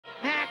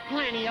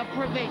plenty of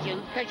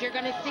provisions, because you're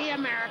going to see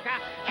America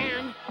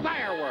and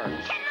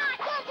fireworks.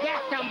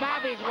 Next on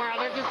Bobby's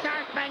World, as the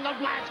Star-Spangled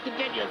Blast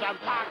continues on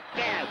Fox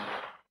Kids.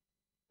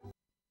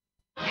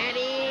 And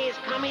he's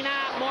coming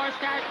up, more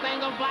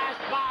Star-Spangled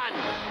Blast fun.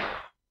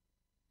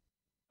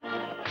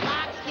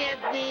 Fox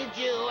Kids needs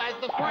you as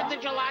the 4th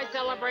of July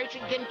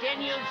celebration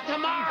continues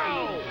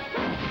tomorrow.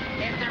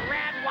 It's a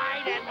red,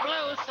 white, and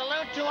blue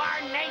salute to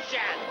our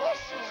nation.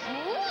 This is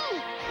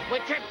neat.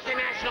 With trips to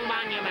national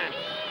monuments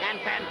and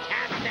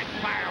fantastic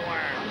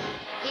fireworks.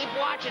 Keep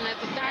watching as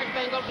the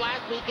Star-Spangled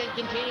Blast weekend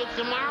continues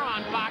tomorrow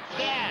on Fox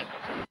Kids.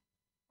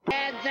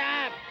 Heads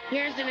up!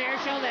 Here's an air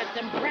show that's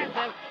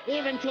impressive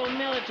even to a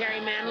military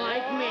man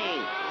like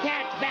me.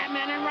 Catch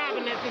Batman and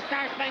Robin as the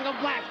Star-Spangled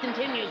Blast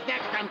continues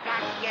next on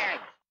Fox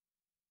Kids.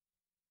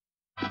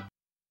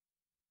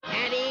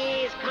 And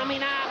he's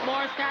coming up,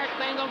 more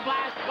Star-Spangled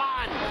Blast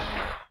fun.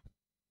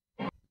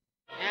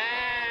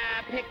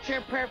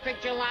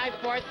 Picture-perfect July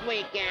 4th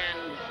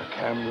weekend. A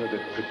camera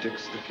that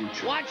predicts the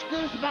future. Watch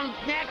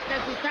Goosebumps next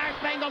as the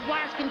Star-Spangled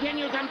Blast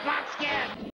continues on Fox Kids.